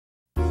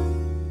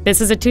This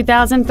is a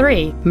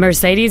 2003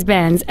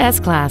 Mercedes-Benz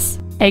S Class,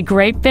 a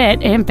great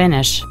fit and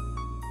finish.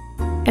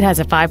 It has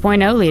a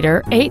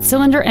 5.0-liter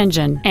 8-cylinder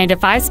engine and a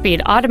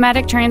 5-speed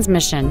automatic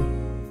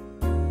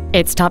transmission.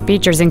 Its top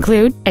features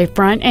include a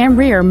front and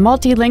rear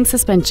multi-link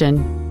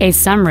suspension, a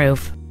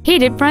sunroof,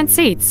 heated front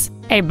seats,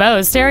 a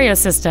Bose stereo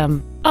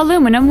system,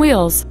 aluminum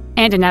wheels,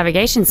 and a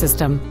navigation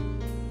system.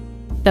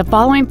 The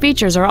following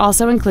features are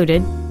also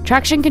included: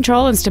 traction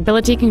control and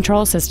stability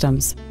control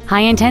systems,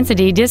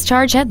 high-intensity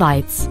discharge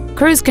headlights,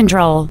 cruise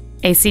control,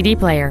 a CD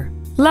player,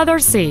 leather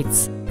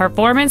seats,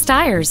 performance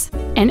tires,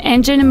 an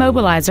engine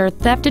immobilizer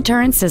theft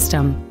deterrent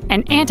system,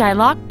 an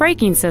anti-lock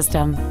braking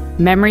system,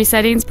 memory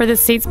settings for the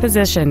seat's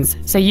positions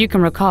so you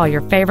can recall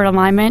your favorite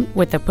alignment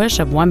with the push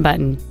of one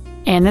button.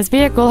 And this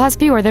vehicle has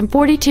fewer than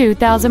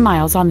 42,000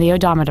 miles on the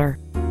odometer.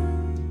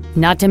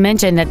 Not to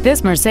mention that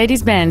this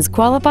Mercedes-Benz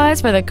qualifies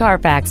for the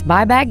Carfax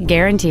buyback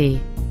guarantee.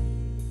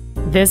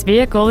 This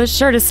vehicle is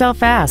sure to sell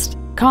fast.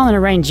 Call and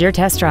arrange your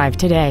test drive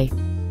today.